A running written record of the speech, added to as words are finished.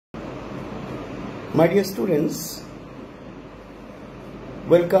My dear students,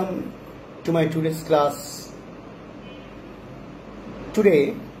 welcome to my today's class.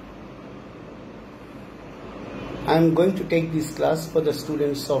 Today, I am going to take this class for the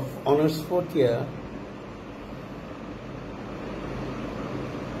students of Honours 4th year.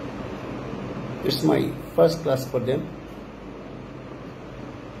 It's my first class for them.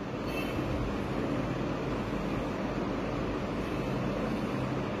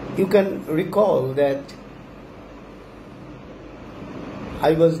 You can recall that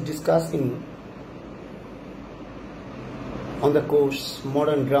I was discussing on the course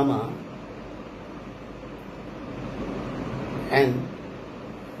Modern Drama, and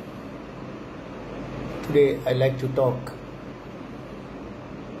today I like to talk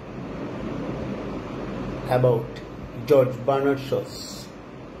about G.B.Shaw Shaw's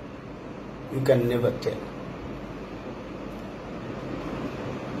You Can Never Tell.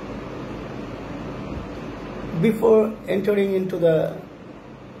 Before entering into the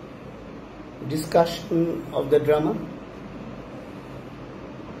discussion of the drama,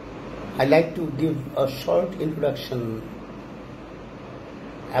 I like to give a short introduction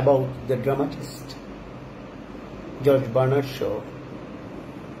about the dramatist G.B.Shaw,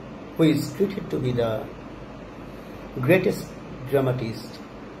 who is treated to be the greatest dramatist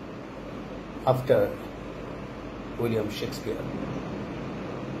after William Shakespeare.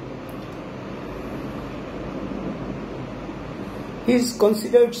 He is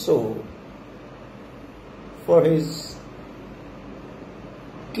considered so for his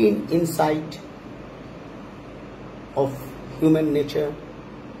keen insight of human nature,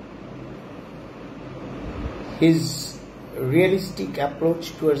 his realistic approach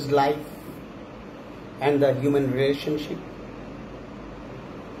towards life and the human relationship,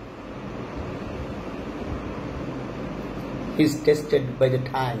 he is tested by the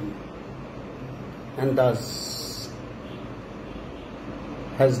time and thus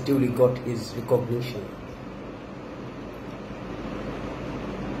has duly got his recognition.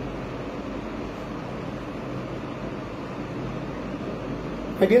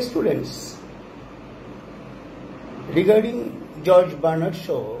 My dear students, regarding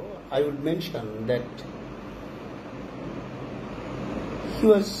G.B.Shaw, I would mention that he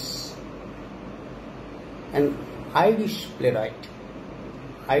was an Irish playwright,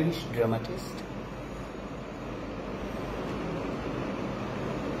 Irish dramatist.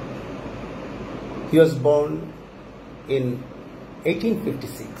 He was born in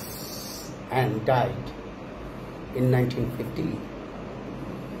 1856 and died in 1950.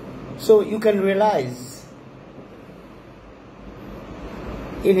 So you can realize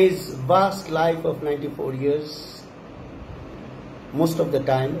in his vast life of 94 years, most of the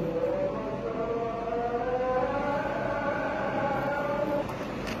time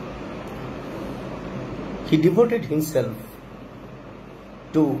he devoted himself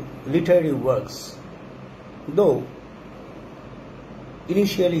to literary works. Though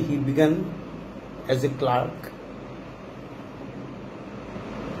initially he began as a clerk,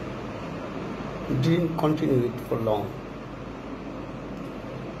 he didn't continue it for long.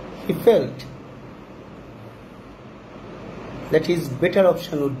 He felt that his better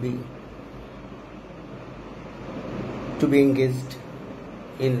option would be to be engaged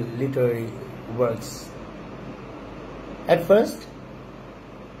in literary works. At first,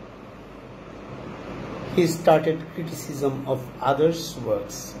 he started criticism of others'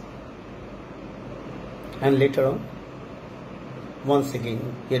 works, and later on, once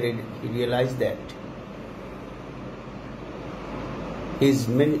again, he realized that his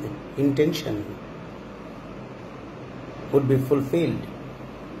main intention would be fulfilled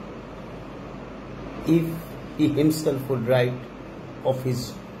if he himself would write of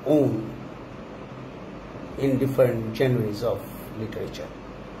his own in different genres of literature.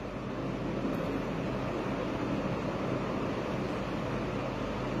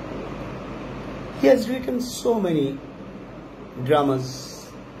 He has written so many dramas,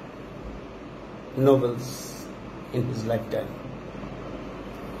 novels in his lifetime.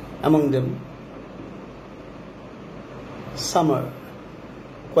 Among them, some are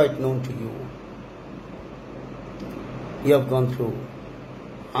quite known to you. You have gone through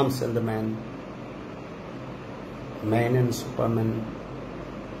Arms and the Man, Man and Superman,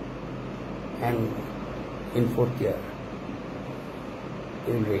 and in 4th year,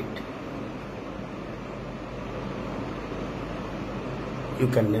 in grade, You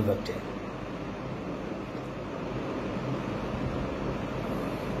Can Never Tell.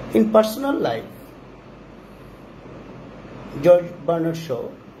 In personal life, G.B.Shaw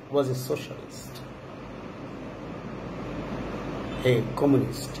was a socialist, a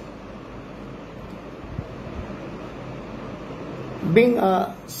communist. Being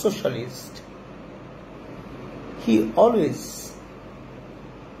a socialist, he always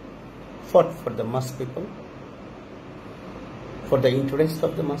fought for the mass people, for the interest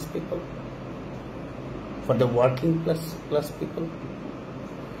of the mass people, for the working class people.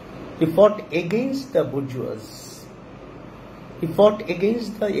 He fought against the bourgeois. He fought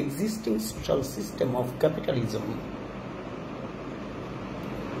against the existing social system of capitalism,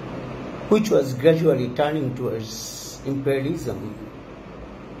 which was gradually turning towards imperialism,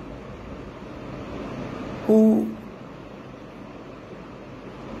 who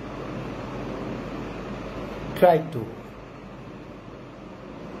tried to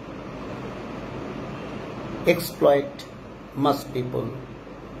exploit mass people,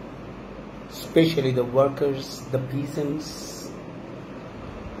 especially the workers, the peasants,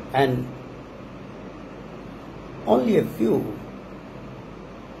 and only a few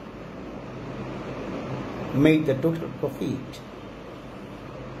made the total profit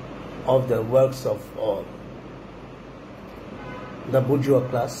of the works of all. The bourgeois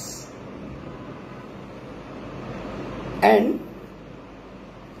class. And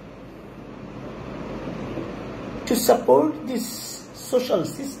to support this social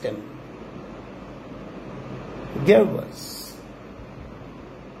system, there was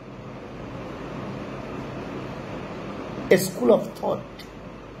a school of thought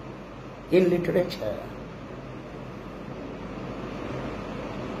in literature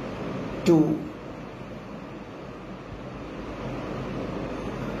to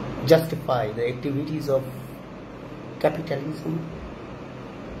justify the activities of capitalism,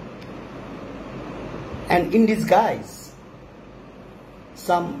 and in disguise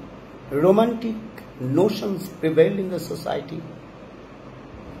some romantic notions prevailed in the society,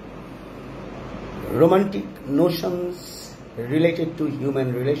 romantic notions related to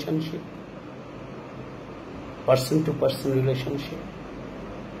human relationship, person to person relationship,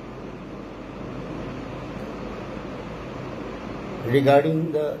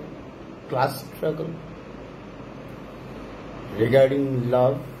 regarding the class struggle, regarding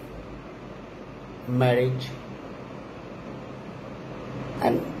love, marriage,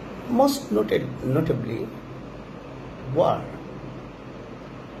 and most notably war.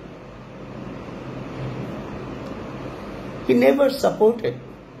 He never supported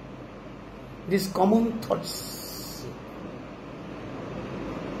these common thoughts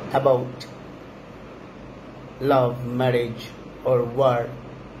about love, marriage, or war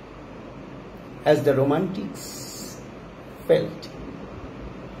as the Romantics felt.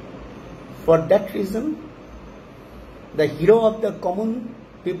 For that reason, the hero of the common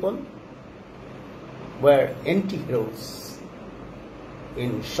people were anti-heroes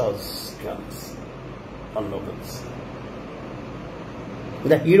in Shaw's dramas or novels.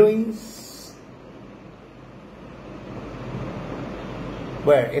 The heroines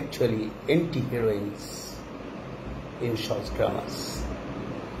were actually anti-heroines in Shaw's dramas.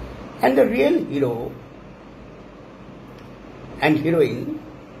 And the real hero and heroine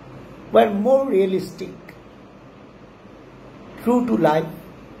were more realistic, true to life,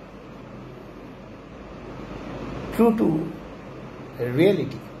 true to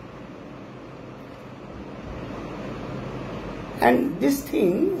reality. And this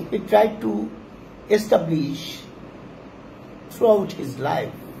thing he tried to establish throughout his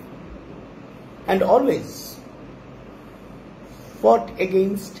life, and always fought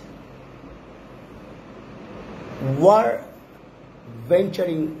against war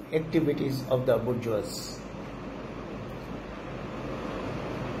venturing activities of the bourgeois.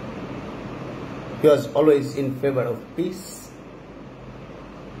 He was always in favor of peace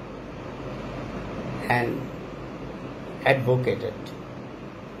and advocated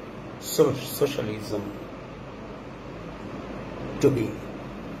socialism to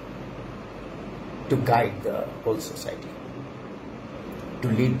guide the whole society, to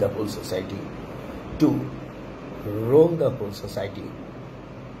lead the whole society, to rule the whole society.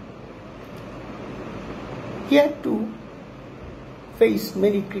 He had to face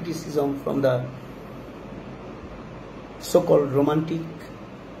many criticism from the so-called romantic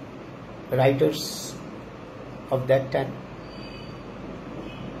writers of that time,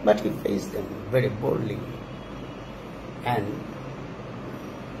 but he faced them very boldly, and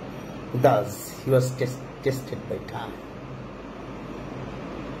thus he was tested by time.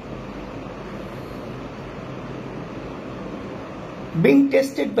 Being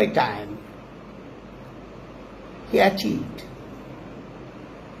tested by time, he achieved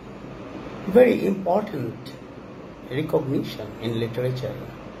very important recognition in literature.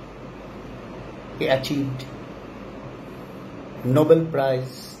 He achieved Nobel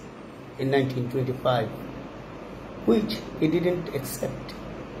Prize in 1925 which he didn't accept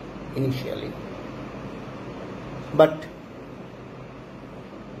initially. But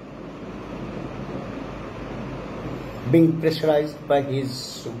being pressurized by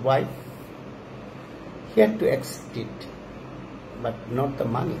his wife, he had to accept it, but not the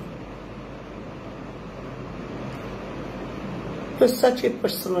money. He was such a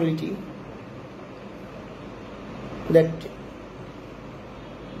personality that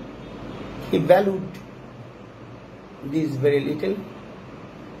he valued these very little,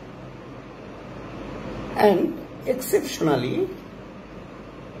 and exceptionally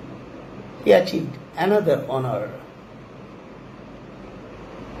he achieved another honor,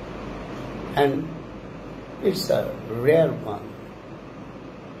 and it's a rare one.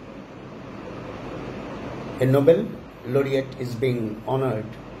 A Nobel laureate is being honored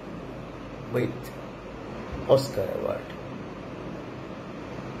with Oscar award.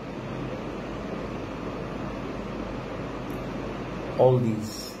 All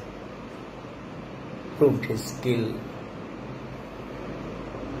these proved his skill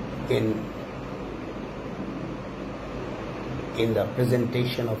in the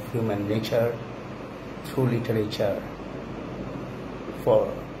presentation of human nature through literature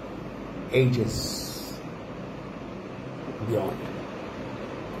for ages beyond.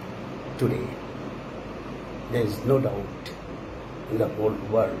 Today, there is no doubt in the whole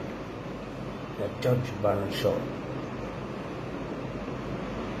world that G.B.Shaw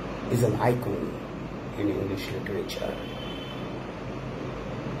is an icon in English literature.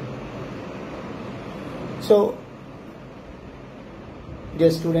 So,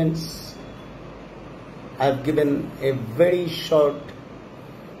 dear students, I have given a very short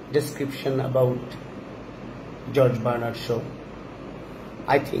description about G.B.Shaw.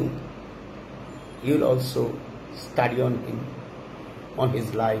 I think you will also study on him, on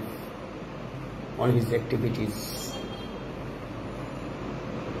his life, on his activities.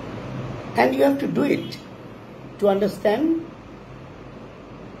 And you have to do it to understand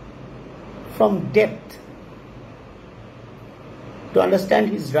from depth, to understand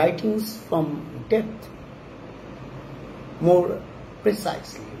his writings from depth, more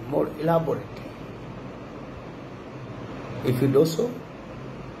precisely, more elaborately. If you do so,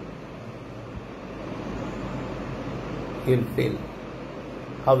 you'll feel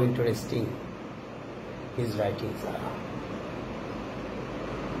how interesting his writings are.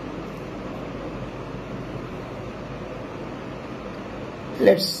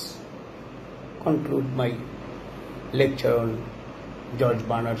 Let's conclude my lecture on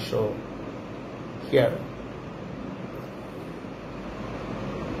G.B.Shaw here.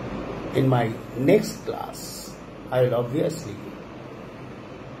 In my next class, I will obviously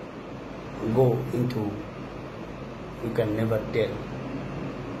go into, you can never tell,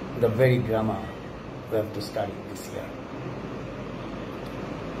 the very grammar we have to study this year.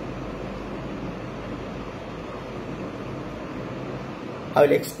 I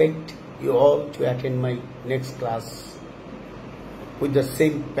will expect you all to attend my next class with the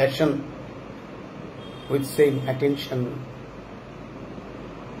same passion, with same attention,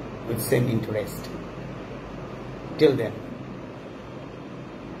 with same interest. Till then,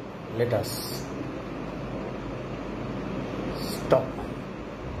 let us stop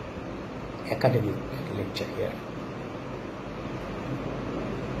my academic lecture here.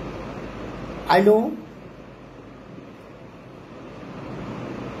 I know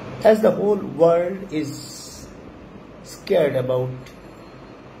as the whole world is scared about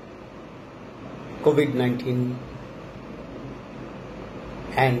COVID-19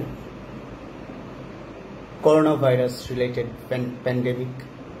 and coronavirus related pandemic,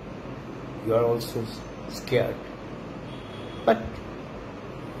 you are also scared. But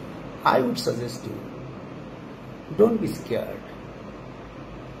I would suggest you, don't be scared.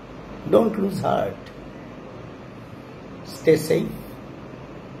 Don't lose heart. Stay safe.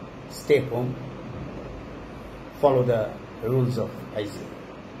 Stay home. Follow the rules of hygiene.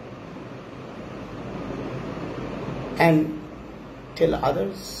 And tell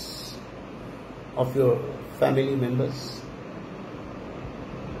others of your family members,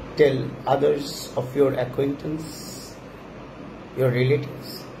 tell others of your acquaintance, your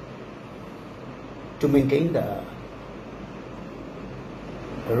relatives, to maintain the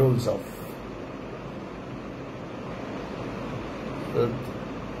rules of health.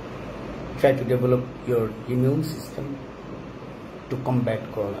 Try to develop your immune system to combat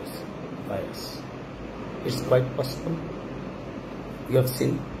coronavirus. It's quite possible. You have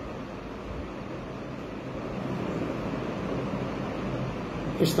seen.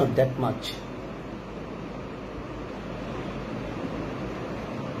 It's not that much.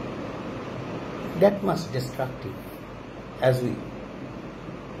 that much destructive as we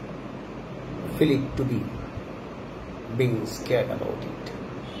feel it to be, being scared about it.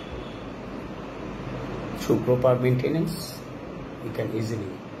 Through proper maintenance, we can easily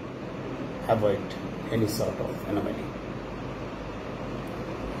avoid any sort of anomaly.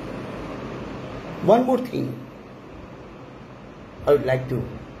 One more thing I would like to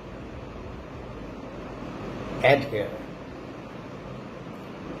add here.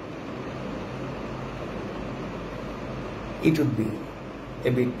 It would be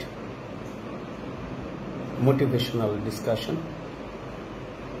a bit motivational discussion.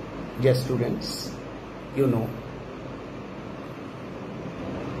 Dear students, you know,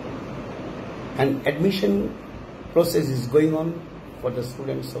 an admission process is going on for the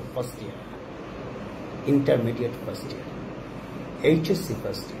students of first year, intermediate first year, HSC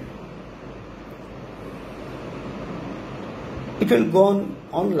first year. It will go on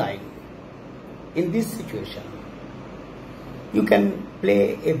online. In this situation, you can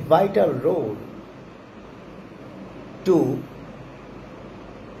play a vital role to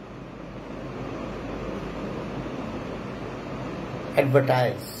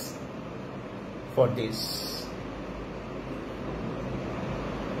advertise for this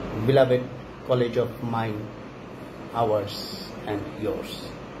beloved college of mine, ours and yours.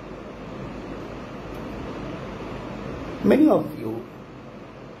 Many of you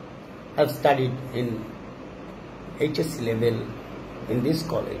have studied in HSC level in this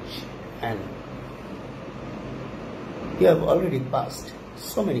college and you have already passed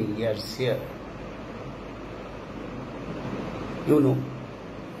so many years here. You know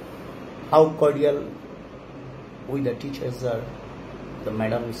how cordial we the teachers are, the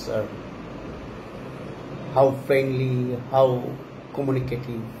madams are, how friendly, how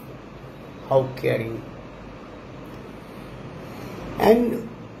communicative, how caring. And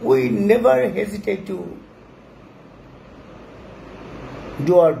we never hesitate to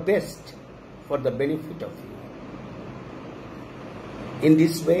do our best for the benefit of you. In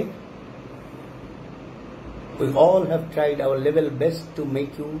this way, we all have tried our level best to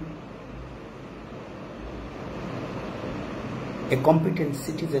make you a competent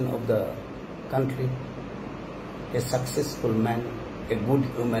citizen of the country, a successful man, a good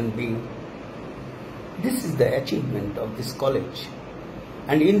human being. This is the achievement of this college.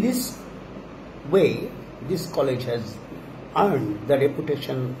 And in this way, this college has earned the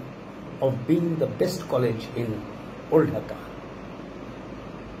reputation of being the best college in Old Dhaka.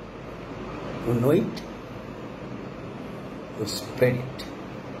 You know it, you spread it.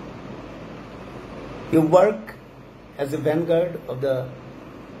 You work as a vanguard of the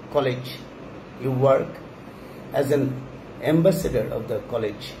college. You work as an ambassador of the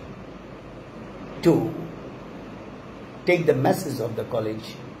college to take the message of the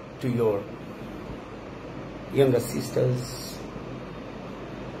college to your younger sisters,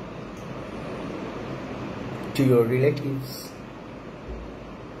 to your relatives,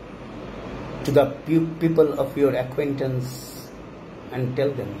 to the people of your acquaintance, and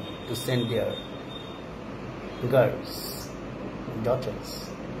tell them to send their girls, daughters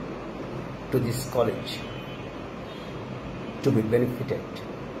to this college to be benefited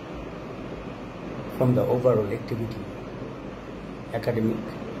from the overall activity, academic,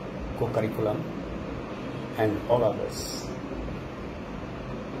 co-curriculum, and all others.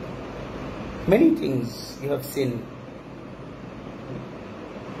 Many things you have seen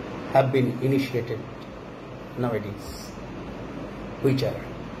have been initiated nowadays, which are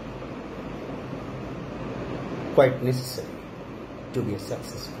quite necessary to be a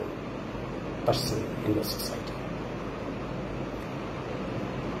successful person in the society.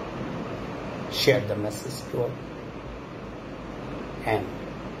 Share the message to all and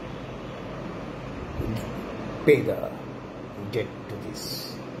pay the debt to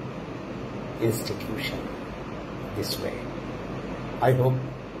this institution this way. I hope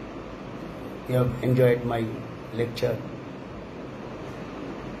you have enjoyed my lecture.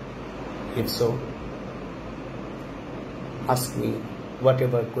 If so, ask me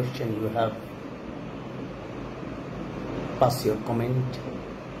whatever question you have. Pass your comment.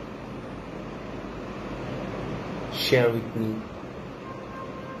 Share with me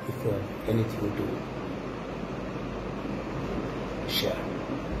if you have anything to share.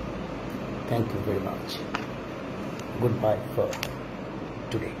 Thank you very much. Goodbye for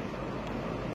today.